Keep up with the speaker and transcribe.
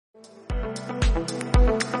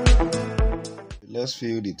let's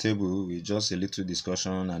fill the table with just a little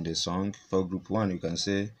discussion and a song. For group 1, you can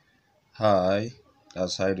say Hi,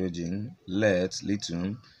 that's hydrogen, lead,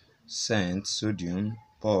 lithium, cent, sodium,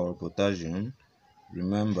 Paul, potassium,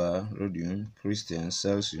 remember, rhodium, Christian,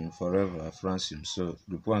 Celsium, forever, francium. So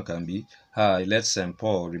group 1 can be Hi, let St.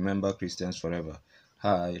 Paul remember Christians forever.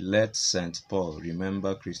 Hi, let St. Paul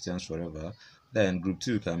remember Christians forever. Then group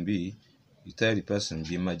 2 can be, you tell the person,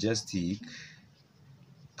 be majestic,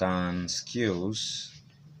 can skills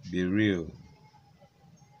be real?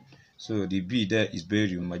 So the B there is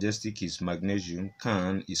barium, majestic is magnesium,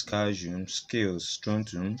 can is calcium, skills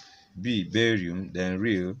strontium, B barium, then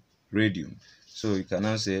real radium. So you can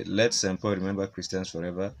now say, let St. Paul remember Christians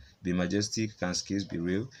forever, be majestic, can skills be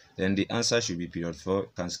real? Then the answer should be period 4.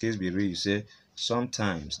 Can skills be real? You say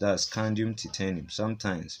sometimes, that's scandium titanium,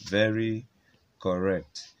 sometimes, very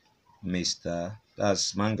correct, Mr.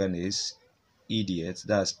 That's manganese, idiot,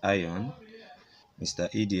 that's iron, Mr.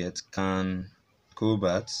 Idiot, can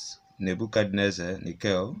cobalt, Nebuchadnezzar,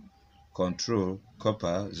 nickel, control,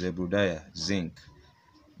 copper, Zebediah, zinc,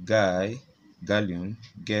 guy, gallium,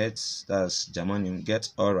 gets, that's germanium, get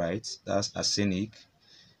alright, that's arsenic,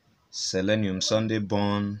 selenium, Sunday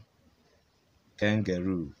born,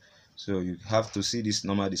 kangaroo. So you have to see this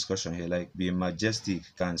normal discussion here, like be majestic,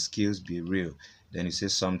 can skills be real? Then you say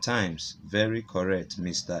sometimes, very correct,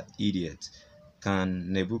 Mr. Idiot.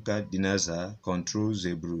 Can Nebuchadnezzar control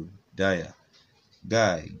Zebediah?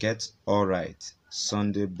 Guy, get alright,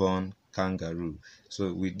 Sunday born kangaroo.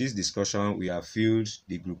 So with this discussion, we have filled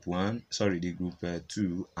the group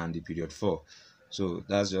 2 and the period 4. So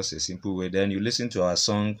that's just a simple way. Then you listen to our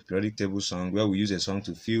song, periodic table song, where we use a song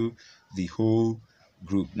to fill the whole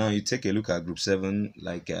group. Now you take a look at group 7,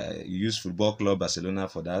 like you use Football Club Barcelona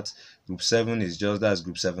for that. Group 7 is just, that's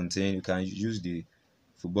group 17. You can use the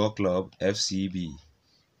Football Club FCB.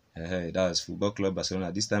 That's Football Club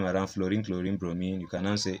Barcelona. This time around, fluorine, chlorine, bromine. You can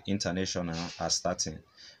now say international as starting.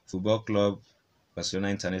 Football Club Barcelona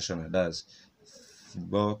International. That's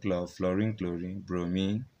Football Club, fluorine, chlorine,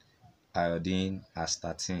 bromine, iodine as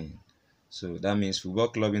starting. So that means Football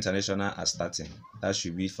Club International as starting. That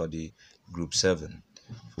should be for the group 7.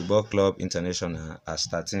 Football Club International as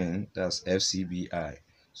starting. That's FCBI.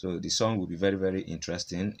 So the song will be very, very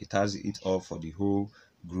interesting. It has it all for the whole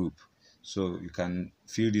group. So you can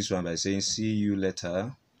fill this one by saying, see you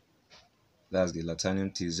later. That's the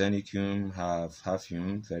Latinium, Tilzenicum,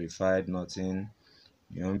 halfium, verified, nothing,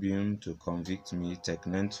 niobium, to convict me,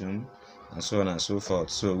 technetium, and so on and so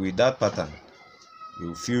forth. So with that pattern,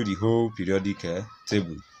 you'll fill the whole periodic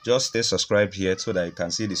table. Just stay subscribed here so that you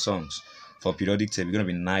can see the songs for periodic table. It's going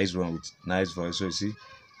to be nice one with nice voice. So you see,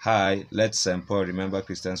 hi, let St. Paul remember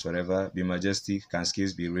Christians forever, be majestic, can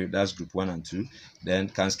skills be real? That's group 1 and 2. Then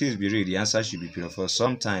can skills be real? The answer should be period 4.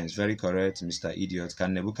 Sometimes, very correct, Mr. Idiot.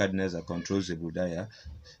 Can Nebuchadnezzar control Zebediah?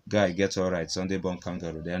 Guy, get alright, Sunday born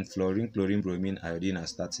kangaroo. Then fluorine, chlorine, bromine, iodine are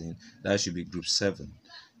starting. That should be group 7.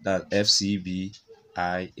 That FCBIA.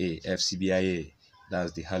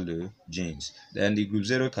 That's the halogens. Then the group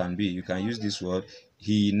 0 can be, you can use this word,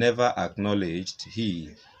 he never acknowledged,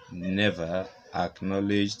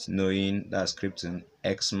 knowing, that's krypton,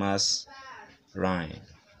 Xmas rhyme.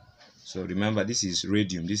 So remember, this is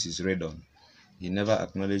radium, this is radon. He never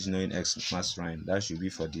acknowledged knowing Xmas rhyme. That should be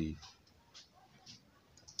for the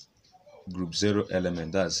group 0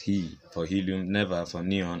 element. That's he for helium, never for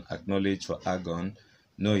neon, acknowledge for argon,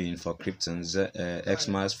 knowing for krypton,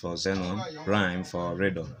 Xmas for xenon, rhyme for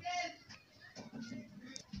radon.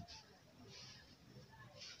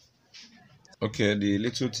 Okay, the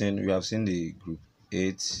little thing, we have seen the group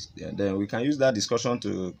 8, and then we can use that discussion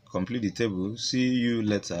to complete the table. See you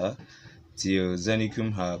later, till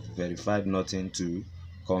Zenicum have verified nothing, to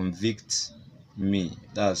convict me,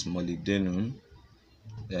 that's molybdenum.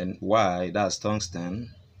 Then Y, that's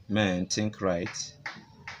tungsten. Men, think right.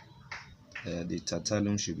 The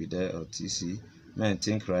tantalum should be there, or TC. Men,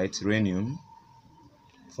 think right. Rhenium,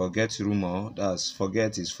 forget rumor, that's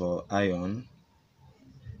forget is for iron.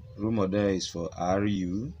 Rumor there is for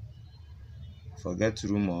Ru. Forget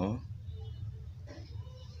rumor.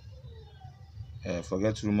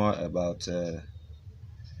 Forget rumor about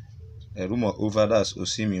rumor over, that's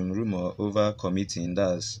osimium. Rumor over committing,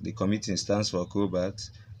 that's the committing stands for cobalt.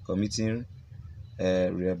 Committing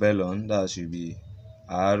rebellion, that should be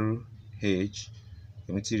RH.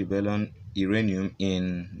 Committing rebellion, uranium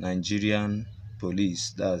in Nigerian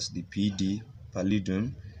police, that's the PD.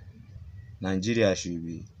 Palladium, Nigeria should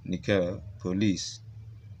be nickel, police.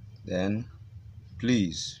 Then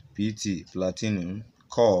please, PT, platinum.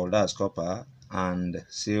 Call, that's copper and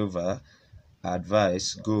silver.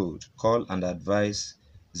 Advice, gold. Call and advise,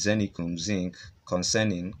 zenicum, zinc.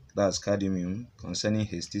 concerning, that's cadmium, concerning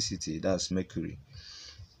hasticity, that's mercury.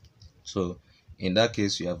 So in that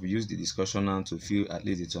case, you have used the discussion now to fill at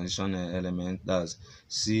least the transition element. That's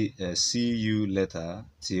see you later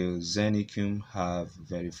till Zenicum have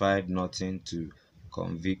verified nothing to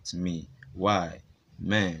convict me. Why?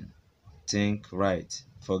 Men think right,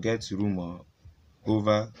 forget rumor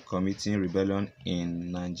over committing rebellion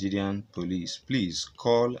in Nigerian police. Please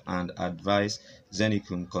call and advise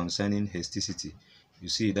Zenicum concerning hasticity. You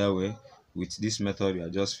see it that way. With this method, you are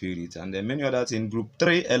just fill it, and then many other things. Group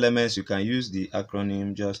 3 elements, you can use the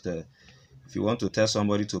acronym. Just if you want to tell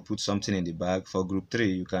somebody to put something in the bag for group 3,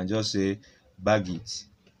 you can just say bag it,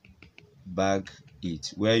 bag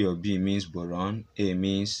it. Where your B means boron, A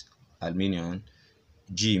means aluminium,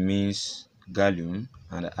 G means gallium,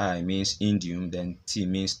 and I means indium, then T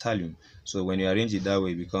means thallium. So when you arrange it that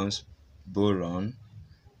way, it becomes boron,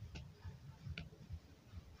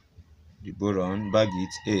 the boron, bag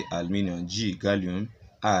it, A aluminium, G gallium,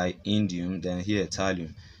 I indium, then here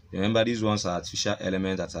thallium. Remember, these ones are artificial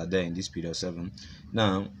elements that are there in this period 7.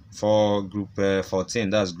 Now for group 14,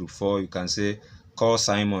 that's group 4, you can say call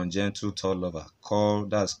Simon, gentle tall lover. Call,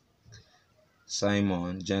 that's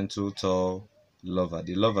Simon, gentle tall lover.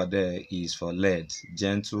 The lover there is for lead.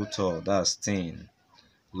 Gentle tall, that's tin.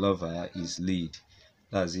 Lover is lead.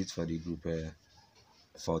 That's it for the group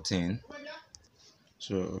 14.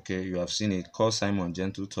 So okay, you have seen it. Call Simon,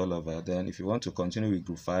 gentle tall lover. Then if you want to continue with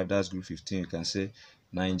group 5, that's group 15, you can say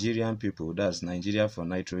Nigerian people, that's Nigeria for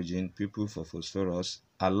nitrogen, people for phosphorus,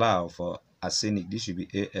 allow for arsenic. This should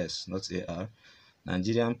be AS, not AR.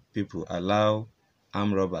 Nigerian people allow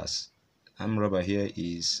armed robbers. Armed robber here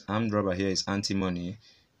is antimony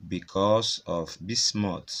because of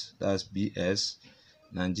bismuth, that's BS.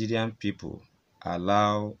 Nigerian people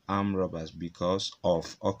allow armed robbers because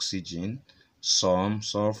of oxygen, some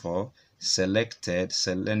sulfur, selected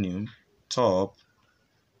selenium, top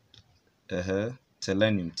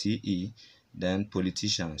selenium Te, then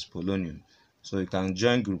politicians polonium. So you can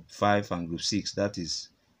join group 5 and group 6, that is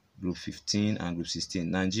group 15 and group 16.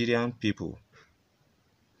 Nigerian people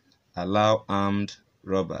allow armed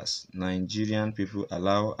robbers. Nigerian people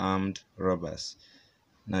allow armed robbers.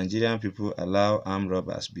 Nigerian people allow armed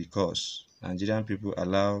robbers because. Nigerian people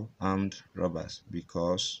allow armed robbers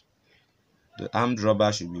because. The armed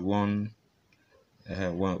robber should be one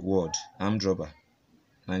word. Armed robber.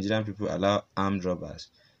 Nigerian people allow armed robbers.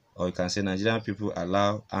 Or you can say Nigerian people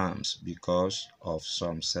allow arms because of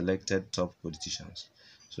some selected top politicians.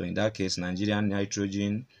 So in that case, Nigerian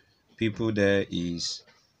nitrogen, people there is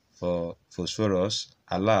for phosphorus,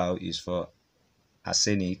 allow is for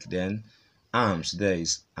arsenic, then arms there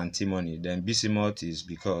is antimony, then bismuth is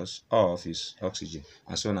because of is oxygen,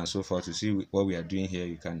 and so on and so forth. To see what we are doing here,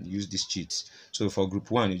 you can use these cheats. So for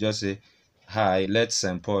group 1, you just say, hi, let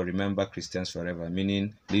St. Paul remember Christians forever,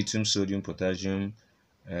 meaning lithium, sodium, potassium,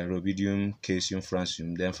 rubidium, calcium,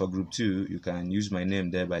 francium. Then for group 2, you can use my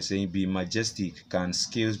name there by saying, be majestic, can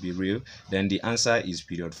scales be real? Then the answer is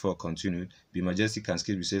period 4 continued. Be majestic, can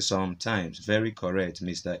scales be say sometimes. Very correct,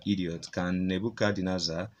 Mr. Idiot. Can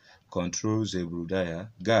Nebuchadnezzar control Zebrudaya?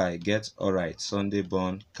 Guy, get alright, Sunday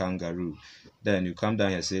born kangaroo. Then you come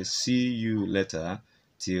down here, say, see you later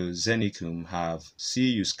till Zenicum have. See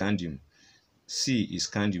you scandium. C is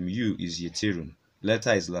scandium, U is yttrium,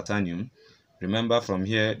 letter is latanium. Remember, from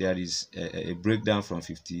here there is a breakdown from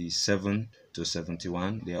 57 to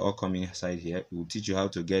 71. They are all coming inside here. We'll teach you how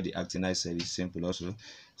to get the actinide series, simple also.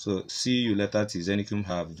 So see you later till Zenicum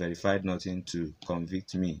have verified nothing to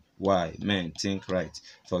convict me. Why? Men think right,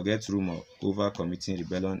 forget rumor over committing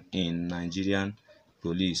rebellion in Nigerian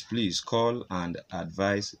police. Please call and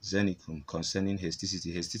advise Zenicum concerning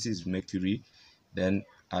hasticity. Hasticity is mercury. Then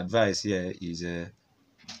advice here is a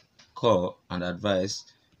call and advice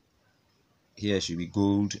here should be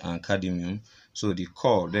gold and cadmium. So the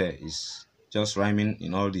call there is just rhyming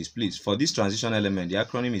in all this. Please, for this transition element, the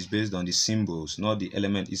acronym is based on the symbols, not the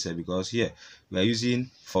element itself, because here we are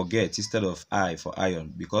using forget instead of I for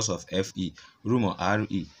iron because of Fe, rumor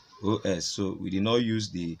REOS. So we did not use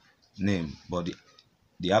the name, but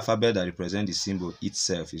the alphabet that represents the symbol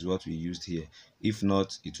itself is what we used here. If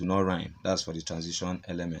not, it will not rhyme. That's for the transition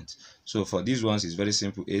element. So for these ones, it's very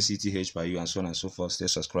simple. ACTH by you and so on and so forth. Stay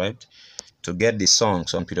subscribed to get the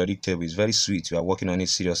songs on periodic table. It's very sweet. You are working on it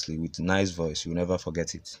seriously with nice voice. You'll never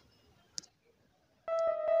forget it.